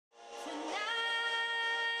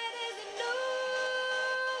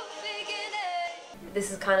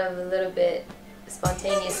this is kind of a little bit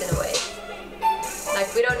spontaneous in a way.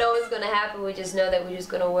 Like, we don't know what's gonna happen, we just know that we're just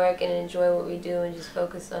gonna work and enjoy what we do and just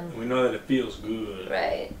focus on... We know that it feels good.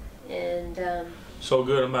 Right. And, so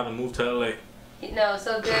good, I'm about to move to LA. No,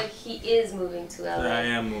 so good, he is moving to LA. I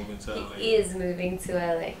am moving to LA. He is moving to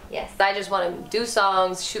LA, yes. I just want to do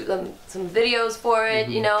songs, shoot them some videos for it,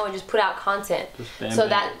 you know, and just put out content. So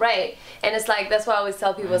that, right. And it's like, that's why I always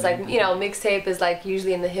tell people, it's like, you know, mixtape is like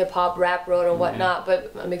usually in the hip hop rap road or whatnot,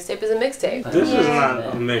 but a mixtape is a mixtape. This is not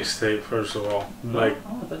a mixtape, first of all. Like,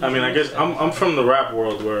 I mean, I guess I'm from the rap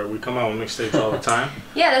world where we come out with mixtapes all the time.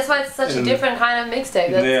 Yeah, that's why it's such a different kind of mixtape.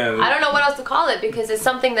 Yeah, I don't know what else to call it, because it's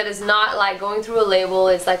something that is not like going through a label.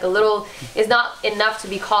 It's like a little, it's not enough to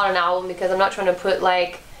be called an album, because I'm not trying to put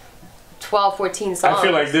like 12, 14 songs. I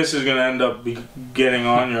feel like this is gonna end up getting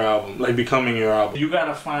on your album, like becoming your album. You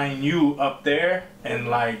gotta find you up there and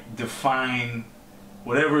like define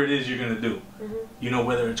whatever it is you're gonna do. You know,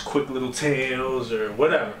 whether it's quick little tales or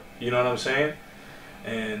whatever. You know what I'm saying?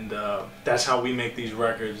 And that's how we make these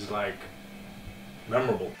records like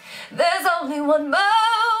memorable. There's only one moment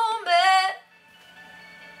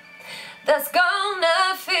that's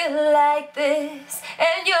gonna feel like this,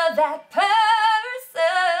 and you're that person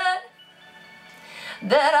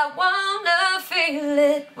that I wanna feel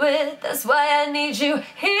it with. That's why I need you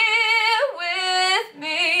here with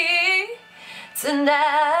me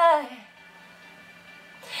tonight.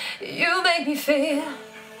 You make me feel,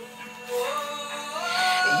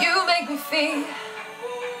 you make me feel,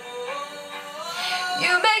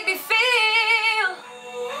 you make me feel,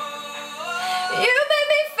 you make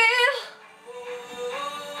me feel,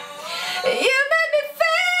 you make me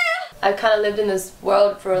feel. I've kind of lived in this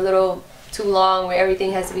world for a little too long, where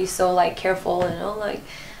everything has to be so like careful and like,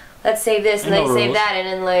 let's save this and let's save that, and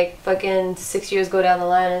then like fucking 6 years go down the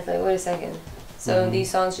line and it's like, wait a second. So these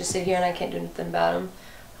songs just sit here and I can't do nothing about them.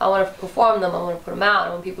 I want to perform them, I want to put them out, I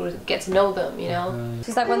want people to get to know them, you know?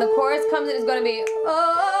 Just like when the chorus comes in, it's going to be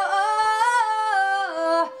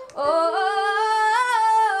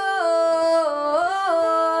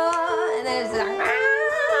and then it's like,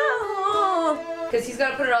 because he's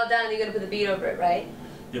going to put it all down and you're going to put the beat over it, right?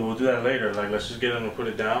 Yeah, we'll do that later. Like, let's just get him to put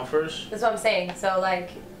it down first. That's what I'm saying. So like,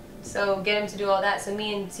 so get him to do all that. So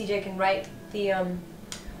me and CJ can write the,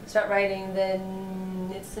 start writing. Then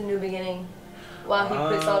it's a new beginning. While he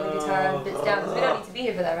puts all the guitar bits down, because we don't need to be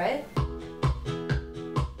here for that, right?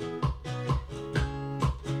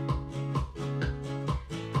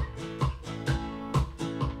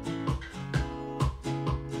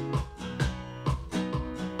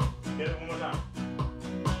 Get it one more time.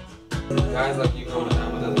 Guys like you coming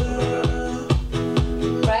down with us.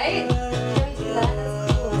 Right?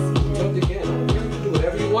 Do it again. Do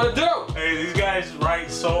whatever you want to do. Hey, these guys write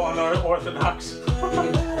so unorthodox.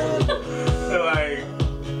 They're like,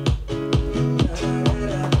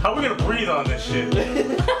 how are we gonna breathe on this shit?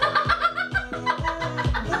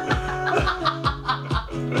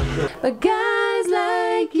 But guys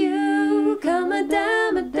like you come a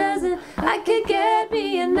dime a dozen. I could get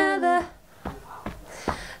me another.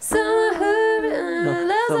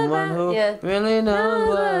 Someone who really knows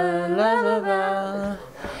what love's about.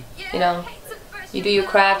 You know, you do your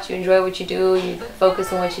craft, you enjoy what you do, you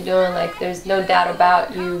focus on what you're doing. Like, there's no doubt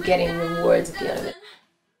about you getting rewards at the end of it.